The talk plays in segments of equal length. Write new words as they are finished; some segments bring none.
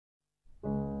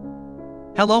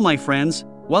Hello my friends,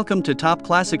 welcome to Top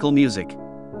Classical Music.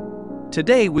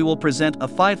 Today we will present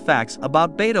 5 facts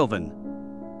about Beethoven.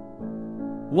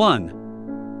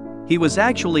 1. He was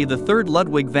actually the third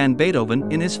Ludwig van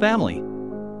Beethoven in his family.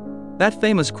 That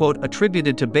famous quote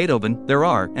attributed to Beethoven, "There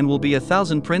are and will be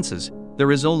 1,000 princes,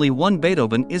 there is only one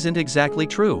Beethoven," isn't exactly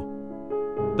true.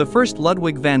 The first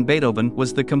Ludwig van Beethoven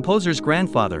was the composer's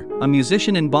grandfather, a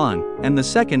musician in Bonn, and the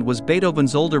second was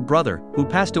Beethoven's older brother, who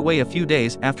passed away a few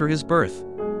days after his birth.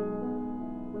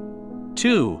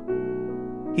 2.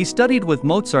 He studied with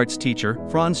Mozart's teacher,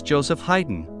 Franz Joseph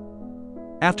Haydn.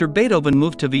 After Beethoven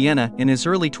moved to Vienna in his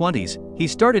early 20s, he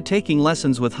started taking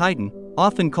lessons with Haydn,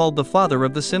 often called the father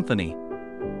of the symphony.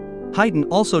 Haydn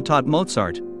also taught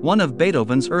Mozart, one of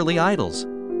Beethoven's early idols.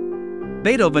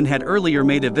 Beethoven had earlier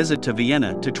made a visit to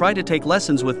Vienna to try to take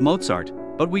lessons with Mozart,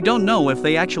 but we don't know if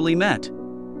they actually met.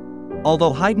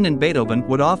 Although Haydn and Beethoven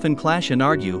would often clash and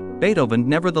argue, Beethoven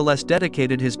nevertheless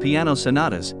dedicated his piano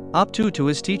sonatas, Op. 2, to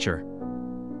his teacher.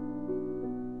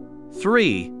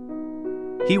 3.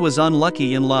 He was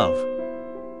unlucky in love.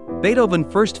 Beethoven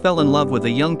first fell in love with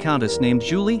a young countess named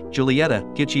Giulietta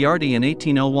Guicciardi in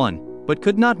 1801, but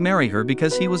could not marry her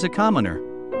because he was a commoner.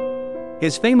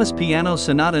 His famous piano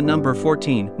sonata No.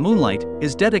 14, Moonlight,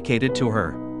 is dedicated to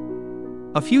her.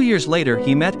 A few years later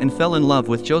he met and fell in love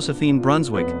with Josephine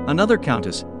Brunswick, another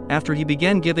countess, after he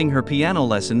began giving her piano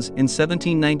lessons in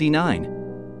 1799.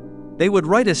 They would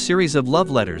write a series of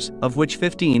love letters, of which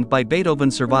 15 by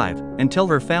Beethoven survive, until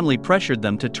her family pressured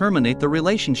them to terminate the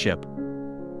relationship.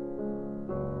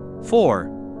 4.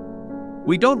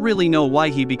 We don't really know why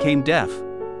he became deaf.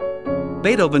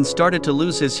 Beethoven started to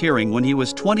lose his hearing when he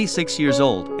was 26 years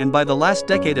old, and by the last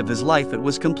decade of his life it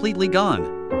was completely gone.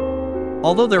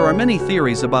 Although there are many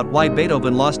theories about why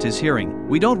Beethoven lost his hearing,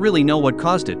 we don't really know what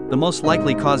caused it. The most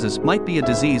likely causes might be a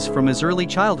disease from his early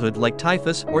childhood like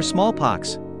typhus or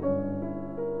smallpox.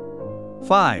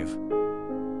 5.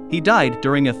 He died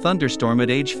during a thunderstorm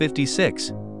at age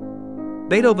 56.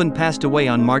 Beethoven passed away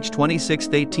on March 26,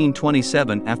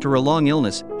 1827 after a long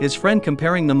illness, his friend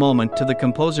comparing the moment to the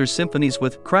composer's symphonies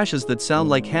with crashes that sound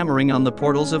like hammering on the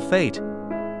portals of fate.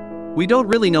 We don't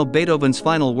really know Beethoven's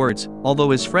final words, although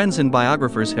his friends and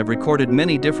biographers have recorded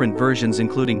many different versions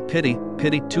including "Pity,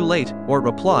 pity, too late," or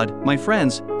 "Applaud, my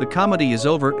friends, the comedy is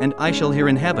over and I shall hear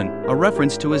in heaven," a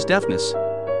reference to his deafness.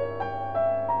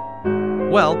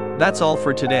 Well, that's all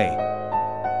for today.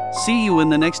 See you in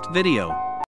the next video.